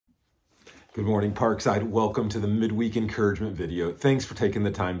Good morning, Parkside. Welcome to the midweek encouragement video. Thanks for taking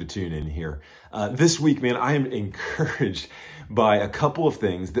the time to tune in here. This week, man, I am encouraged by a couple of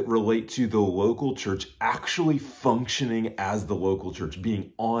things that relate to the local church actually functioning as the local church,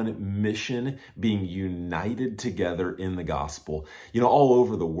 being on mission, being united together in the gospel. You know, all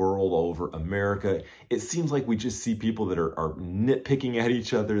over the world, all over America, it seems like we just see people that are nitpicking at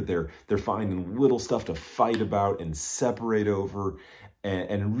each other. They're finding little stuff to fight about and separate over,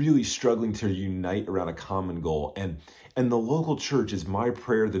 and really struggling to unite around a common goal. And the local church is my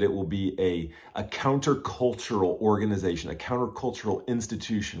prayer that it will be a countercultural organization, a countercultural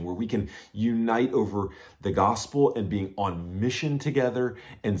institution where we can unite over the gospel and being on mission together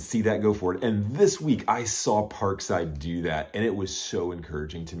and see that go forward. And this week I saw Parkside do that, and it was so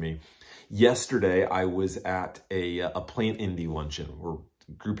encouraging to me. Yesterday I was at a Plant Indy luncheon where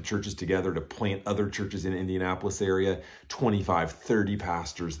group of churches together to plant other churches in Indianapolis area, 25, 30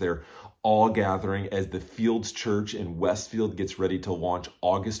 pastors there, all gathering as the Fields Church in Westfield gets ready to launch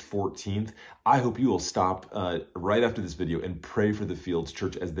August 14th. I hope you will stop right after this video and pray for the Fields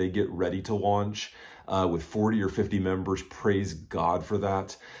Church as they get ready to launch with 40 or 50 members. Praise God for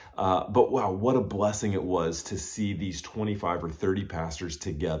that. But wow, what a blessing it was to see these 25 or 30 pastors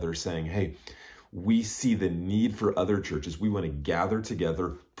together saying, hey, we see the need for other churches. We want to gather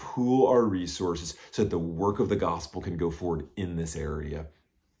together, pool our resources so that the work of the gospel can go forward in this area.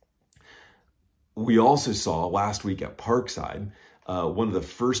 We also saw last week at Parkside, one of the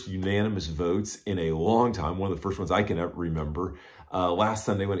first unanimous votes in a long time, one of the first ones I can ever remember, last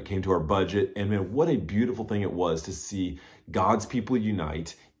Sunday when it came to our budget. And man, what a beautiful thing it was to see God's people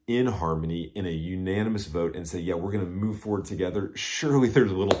unite in harmony in a unanimous vote and say, yeah, we're going to move forward together. Surely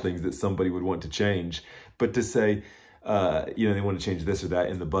there's little things that somebody would want to change, but to say, they want to change this or that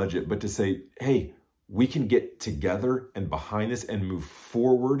in the budget, but to say, hey, we can get together and behind this and move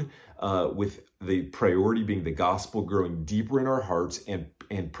forward with the priority being the gospel growing deeper in our hearts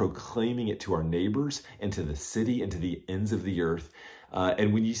and proclaiming it to our neighbors and to the city and to the ends of the earth.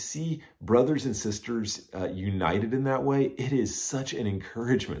 And when you see brothers and sisters united in that way, it is such an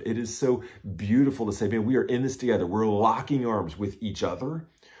encouragement. It is so beautiful to say, man, we are in this together. We're locking arms with each other.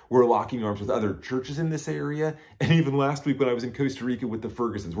 We're locking arms with other churches in this area. And even last week when I was in Costa Rica with the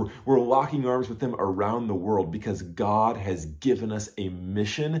Fergusons, we're locking arms with them around the world because God has given us a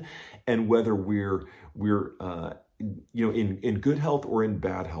mission. And whether we're in good health or in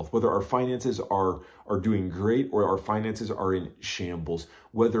bad health, whether our finances are doing great or our finances are in shambles,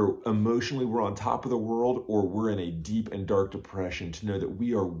 whether emotionally we're on top of the world or we're in a deep and dark depression, to know that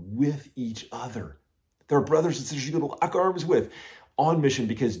we are with each other. There are brothers and sisters you can lock arms with on mission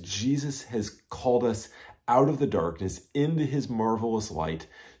because Jesus has called us out of the darkness into his marvelous light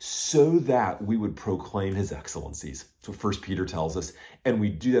so that we would proclaim his excellencies. That's what 1 Peter tells us. And we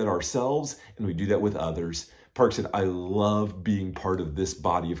do that ourselves and we do that with others. Park said, I love being part of this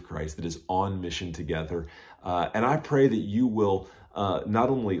body of Christ that is on mission together. And I pray that you will not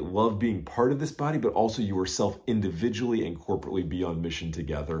only love being part of this body, but also yourself individually and corporately be on mission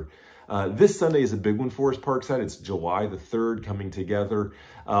together. This Sunday is a big one for us, Parkside. It's July the 3rd coming together.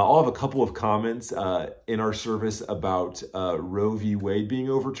 I'll have a couple of comments in our service about Roe v. Wade being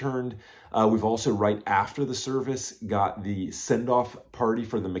overturned. We've also, right after the service, got the send-off party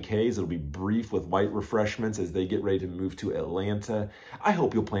for the McKays. It'll be brief with light refreshments as they get ready to move to Atlanta. I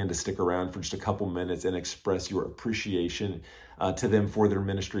hope you'll plan to stick around for just a couple minutes and express your appreciation to them for their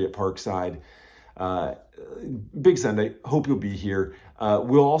ministry at Parkside. Big Sunday. Hope you'll be here.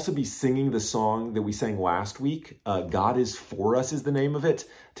 We'll also be singing the song that we sang last week. God is For Us is the name of it,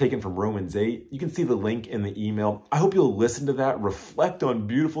 taken from Romans 8. You can see the link in the email. I hope you'll listen to that, reflect on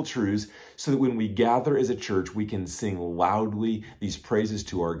beautiful truths so that when we gather as a church, we can sing loudly these praises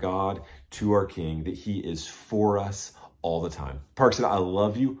to our God, to our King, that he is for us all the time. Park said, I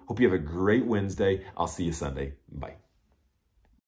love you. Hope you have a great Wednesday. I'll see you Sunday. Bye.